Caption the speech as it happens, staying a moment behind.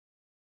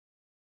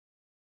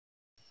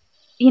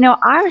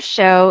Our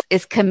show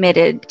is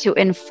committed to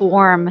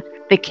inform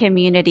the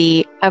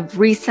community of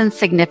recent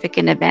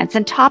significant events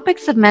and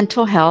topics of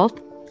mental health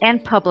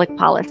and public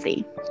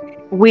policy.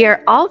 We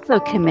are also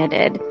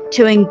committed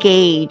to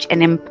engage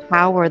and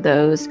empower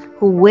those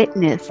who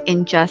witness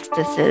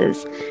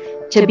injustices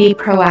to be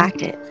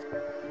proactive.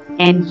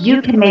 And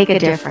you can make a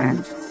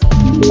difference.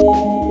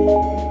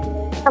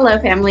 Hello,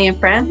 family and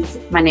friends.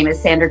 My name is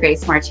Sandra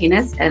Grace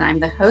Martinez, and I'm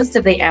the host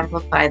of the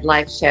Amplified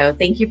live show.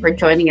 Thank you for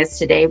joining us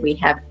today. We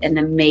have an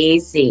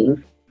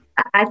amazing,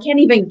 I can't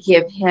even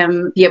give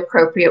him the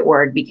appropriate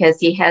word because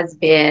he has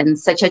been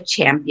such a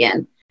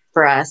champion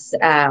for us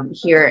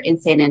here in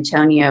San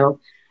Antonio.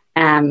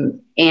 And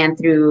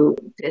through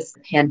this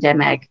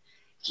pandemic,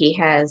 he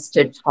has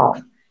stood tall.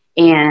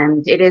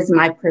 And it is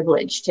my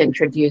privilege to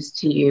introduce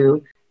to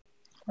you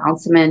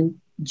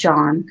Councilman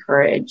John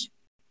Courage.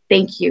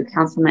 Thank you,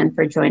 Councilman,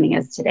 for joining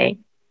us today.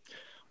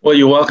 Well,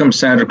 you're welcome,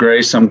 Sandra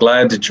Grace. I'm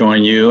glad to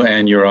join you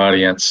and your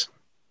audience.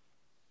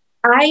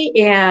 I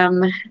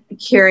am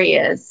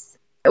curious,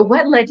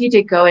 what led you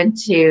to go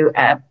into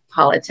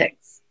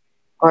politics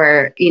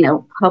or,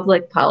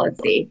 public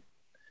policy?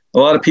 A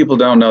lot of people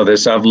don't know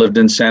this. I've lived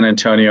in San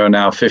Antonio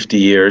now 50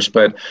 years,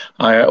 but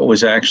I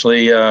was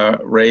actually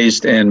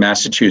raised in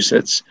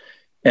Massachusetts.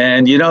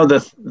 And,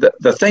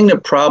 the thing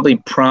that probably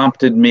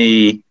prompted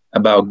me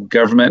about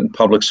government and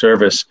public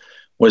service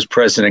was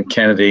President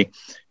Kennedy.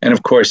 And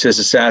of course, his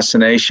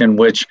assassination,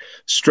 which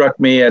struck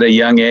me at a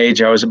young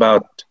age. I was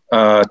about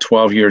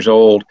 12 years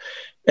old.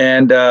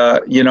 And,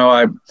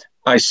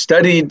 I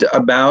studied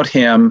about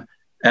him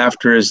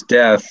after his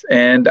death.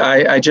 And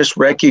I just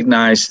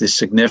recognized the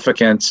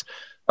significance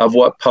of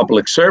what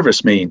public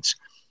service means.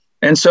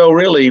 And so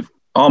really,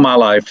 all my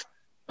life,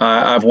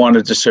 I've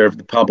wanted to serve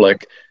the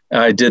public.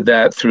 I did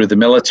that through the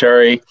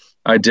military.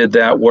 I did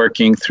that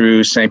working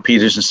through St.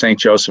 Peter's and St.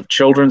 Joseph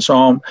Children's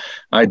Home.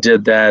 I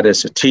did that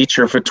as a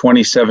teacher for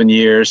 27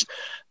 years.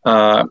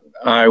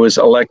 I was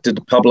elected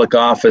to public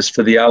office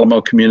for the Alamo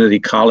Community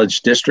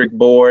College District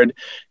Board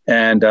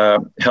and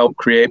helped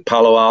create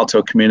Palo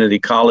Alto Community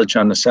College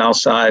on the south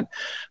side.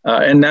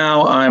 And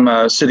now I'm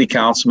a city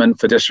councilman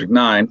for District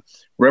 9,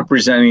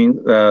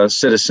 representing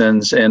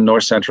citizens in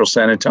north central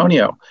San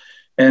Antonio.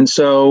 And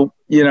so,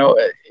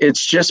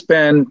 it's just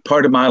been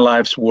part of my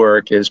life's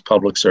work is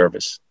public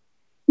service.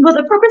 Well,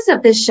 the purpose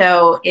of this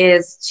show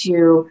is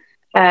to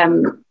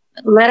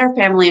let our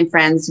family and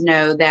friends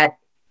know that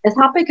the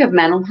topic of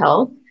mental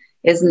health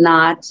is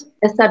not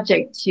a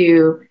subject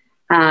to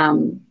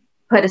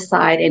put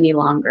aside any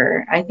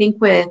longer. I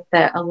think with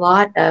a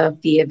lot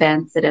of the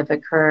events that have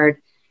occurred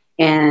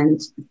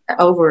and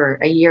over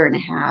a year and a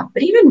half,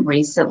 but even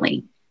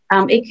recently,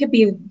 it could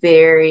be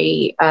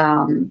very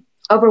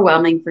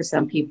overwhelming for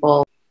some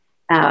people.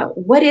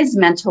 What is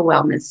mental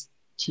wellness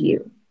to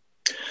you?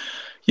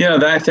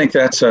 I think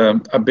that's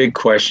a big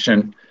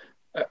question.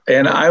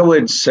 And I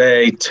would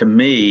say to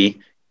me,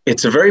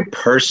 it's a very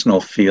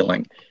personal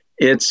feeling.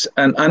 It's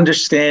an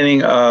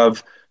understanding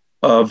of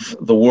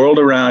the world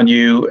around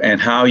you and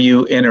how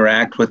you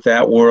interact with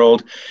that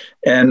world.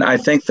 And I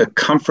think the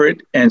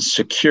comfort and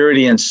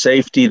security and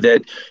safety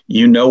that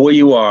you know where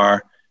you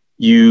are,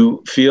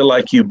 you feel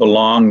like you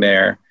belong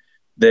there,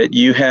 that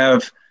you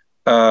have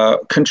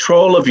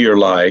control of your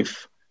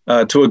life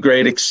to a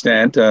great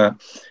extent,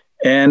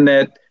 and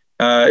that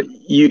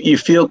you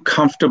feel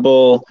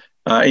comfortable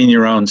in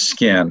your own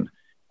skin.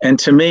 And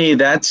to me,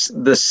 that's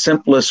the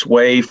simplest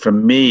way for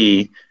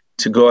me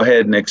to go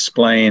ahead and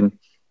explain,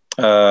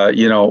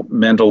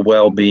 mental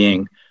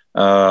well-being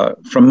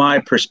from my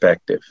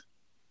perspective.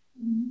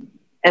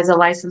 As a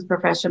licensed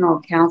professional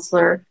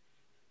counselor,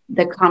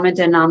 the common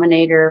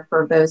denominator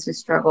for those who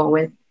struggle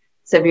with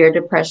severe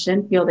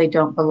depression feel they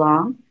don't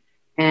belong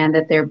and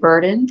that they're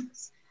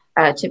burdens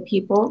to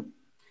people,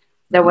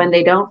 that when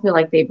they don't feel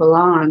like they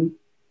belong,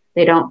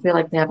 they don't feel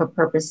like they have a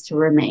purpose to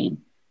remain.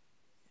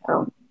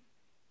 So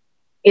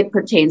it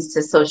pertains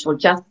to social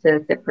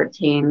justice. It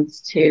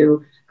pertains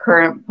to the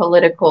current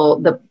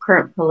political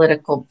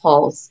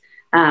pulse,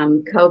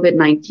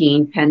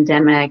 COVID-19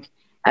 pandemic,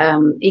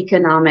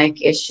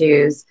 economic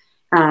issues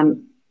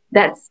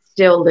that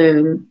still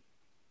loom.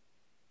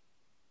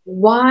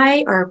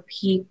 Why are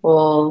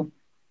people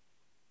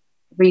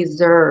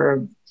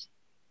reserved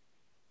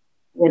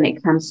when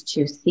it comes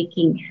to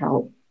seeking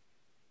help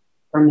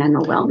for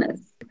mental wellness?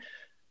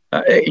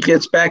 It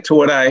gets back to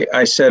what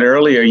I said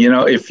earlier.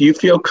 If you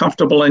feel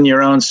comfortable in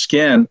your own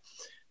skin,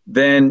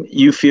 then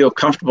you feel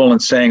comfortable in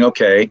saying,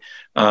 okay,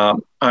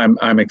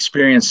 I'm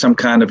experiencing some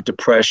kind of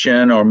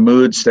depression or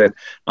moods that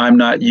I'm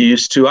not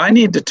used to. I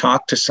need to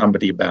talk to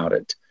somebody about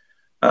it.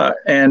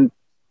 And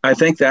I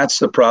think that's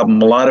the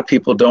problem. A lot of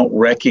people don't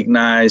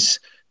recognize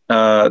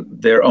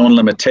their own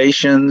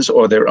limitations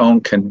or their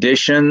own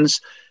conditions.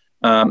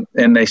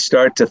 And they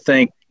start to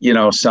think,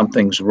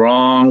 something's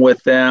wrong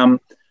with them.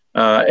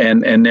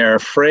 And they're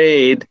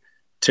afraid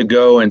to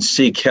go and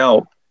seek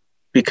help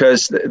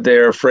because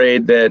they're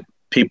afraid that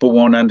people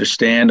won't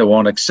understand or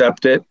won't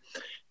accept it.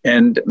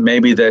 And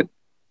maybe that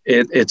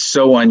it's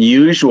so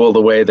unusual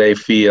the way they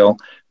feel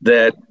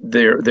that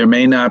there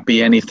may not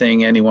be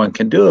anything anyone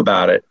can do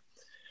about it.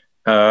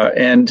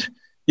 And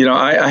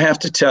I have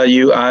to tell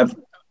you,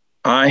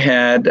 I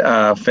had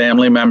a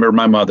family member,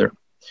 my mother,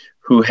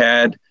 who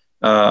had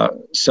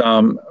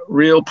some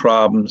real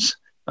problems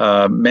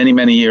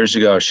many years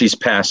ago. She's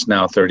passed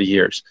now 30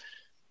 years.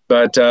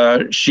 But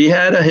she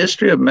had a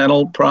history of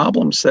mental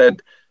problems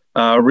that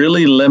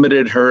really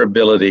limited her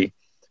ability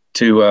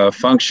to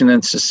function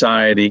in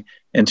society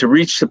and to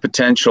reach the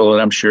potential that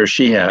I'm sure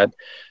she had.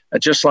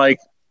 Just like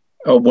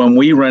when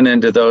we run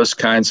into those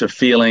kinds of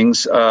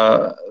feelings,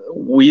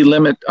 we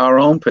limit our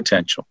own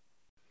potential.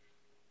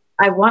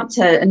 I want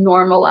to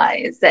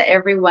normalize that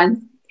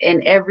everyone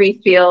in every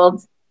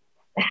field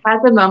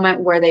has a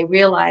moment where they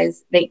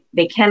realize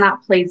they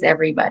cannot please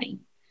everybody,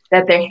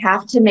 that they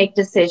have to make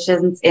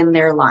decisions in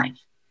their life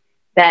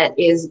that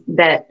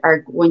are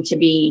going to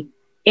be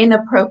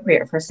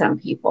inappropriate for some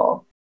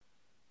people.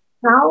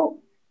 How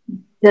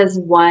does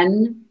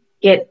one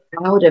get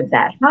out of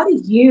that? How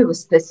do you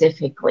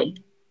specifically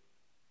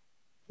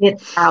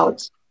get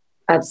out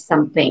of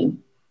something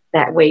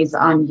that weighs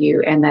on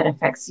you and that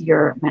affects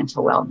your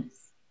mental wellness?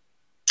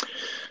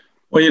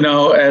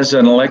 Well, as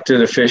an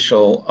elected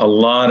official, a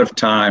lot of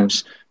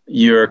times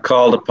you're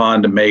called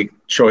upon to make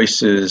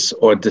choices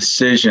or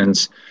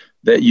decisions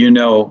that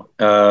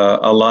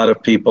a lot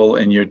of people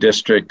in your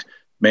district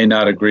may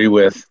not agree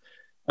with.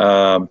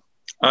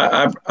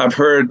 I've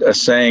heard a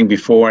saying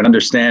before and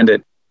understand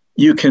it.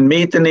 You can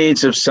meet the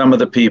needs of some of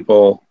the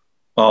people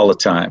all the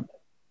time,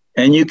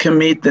 and you can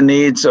meet the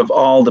needs of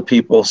all the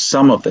people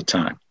some of the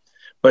time,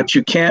 but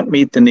you can't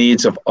meet the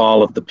needs of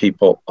all of the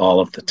people all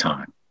of the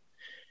time.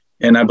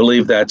 And I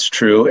believe that's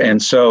true.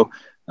 And so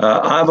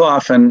I've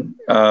often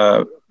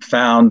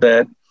found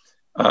that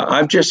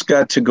I've just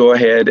got to go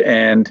ahead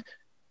and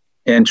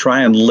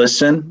try and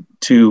listen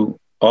to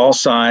all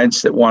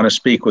sides that want to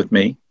speak with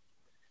me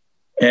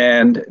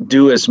and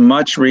do as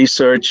much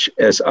research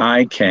as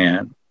I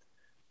can.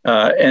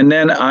 And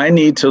then I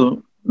need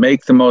to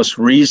make the most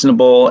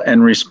reasonable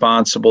and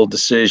responsible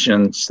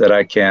decisions that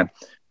I can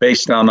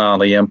based on all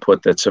the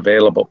input that's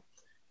available.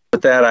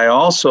 With that, I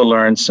also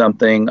learned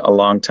something a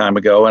long time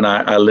ago, and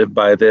I live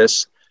by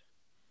this.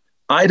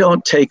 I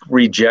don't take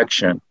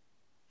rejection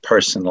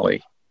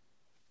personally.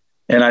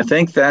 And I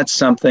think that's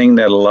something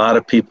that a lot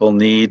of people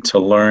need to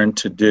learn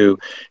to do.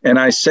 And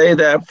I say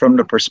that from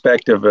the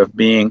perspective of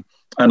being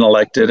an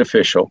elected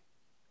official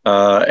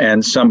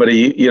and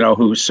somebody,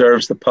 who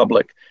serves the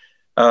public.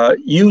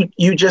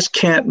 You just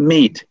can't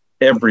meet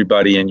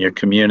everybody in your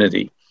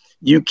community.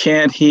 You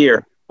can't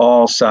hear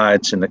all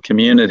sides in the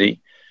community.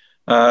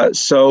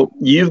 So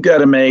you've got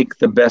to make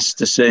the best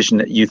decision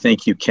that you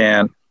think you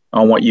can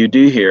on what you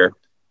do hear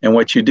and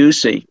what you do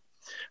see.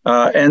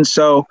 And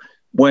so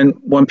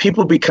when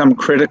people become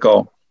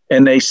critical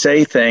and they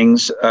say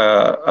things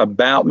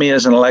about me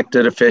as an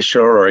elected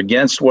official or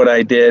against what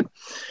I did,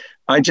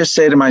 I just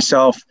say to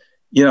myself,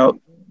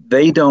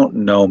 they don't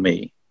know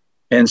me.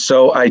 And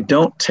so I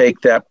don't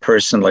take that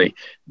personally.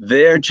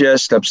 They're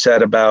just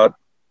upset about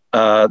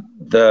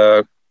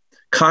the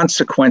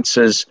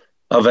consequences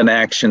of an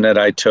action that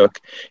I took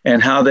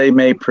and how they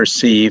may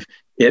perceive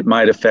it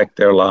might affect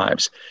their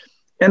lives.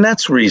 And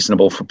that's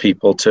reasonable for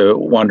people to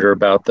wonder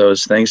about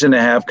those things and to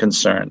have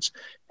concerns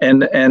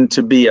and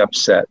to be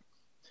upset.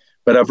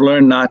 But I've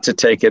learned not to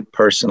take it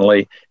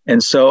personally.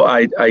 And so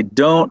I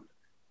don't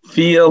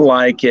feel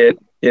like it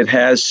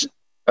has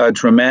a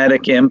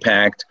dramatic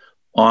impact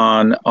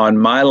on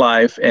my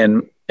life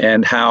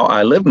and how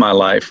I live my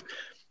life.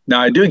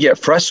 Now, I do get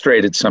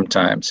frustrated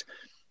sometimes.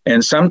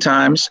 And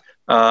sometimes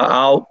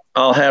I'll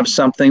have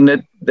something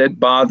that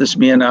bothers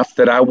me enough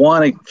that I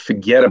want to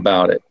forget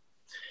about it.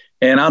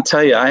 And I'll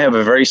tell you, I have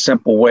a very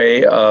simple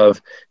way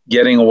of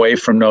getting away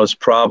from those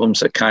problems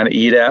that kind of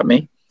eat at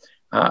me.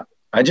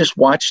 I just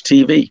watch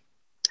TV.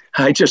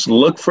 I just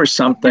look for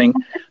something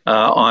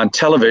on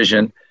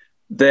television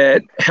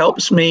that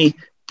helps me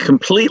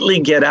completely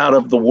get out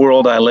of the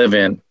world I live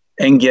in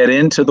and get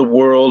into the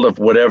world of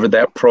whatever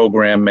that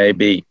program may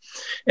be,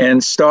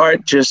 and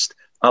start just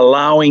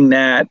allowing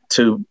that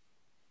to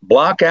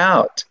block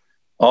out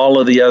all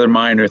of the other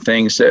minor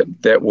things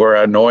that were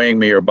annoying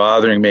me or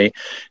bothering me.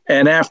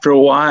 And after a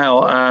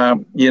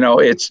while,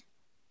 it's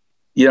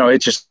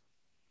just,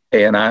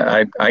 and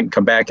I can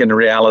come back into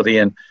reality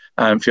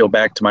and feel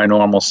back to my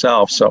normal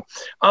self. So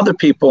other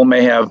people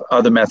may have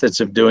other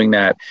methods of doing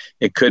that.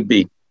 It could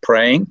be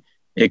praying.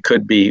 It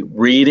could be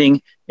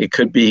reading. It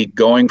could be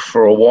going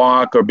for a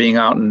walk or being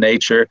out in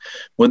nature.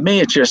 With me,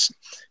 it's just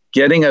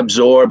getting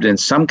absorbed in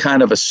some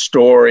kind of a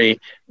story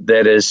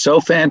that is so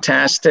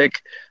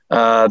fantastic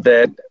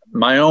that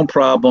my own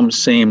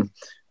problems seem,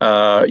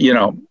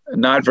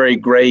 not very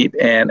great,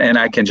 and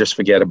I can just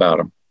forget about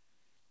them.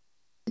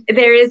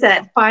 There is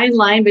that fine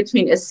line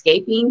between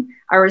escaping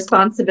our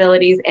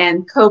responsibilities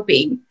and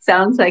coping.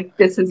 Sounds like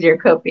this is your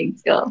coping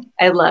skill.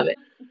 I love it.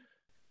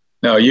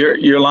 No,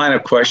 your line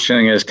of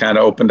questioning has kind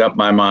of opened up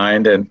my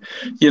mind. And,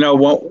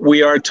 when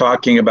we are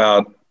talking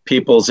about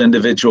people's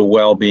individual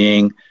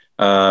well-being,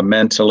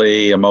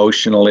 mentally,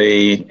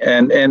 emotionally,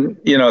 and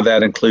you know,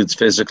 that includes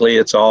physically.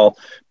 It's all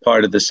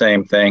part of the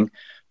same thing.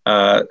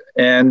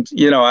 And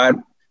you know,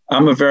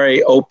 I'm a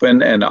very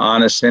open and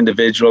honest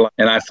individual,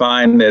 and I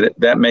find that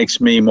that makes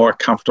me more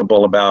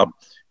comfortable about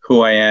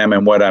who I am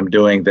and what I'm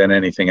doing than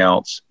anything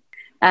else.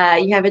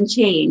 You haven't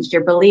changed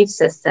your belief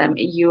system.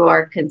 You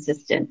are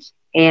consistent,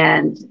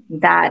 and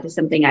that is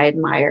something I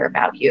admire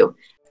about you.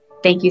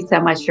 Thank you so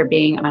much for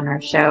being on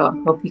our show.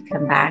 Hope you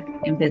come back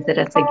and visit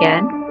us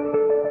again.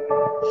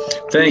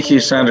 Thank you,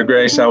 Sandra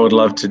Grace. I would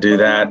love to do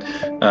that.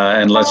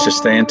 And let's just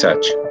stay in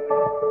touch.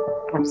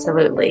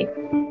 Absolutely.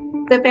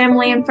 So,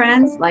 family and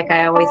friends, like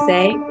I always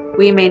say,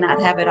 we may not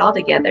have it all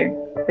together,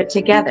 but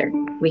together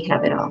we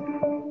have it all.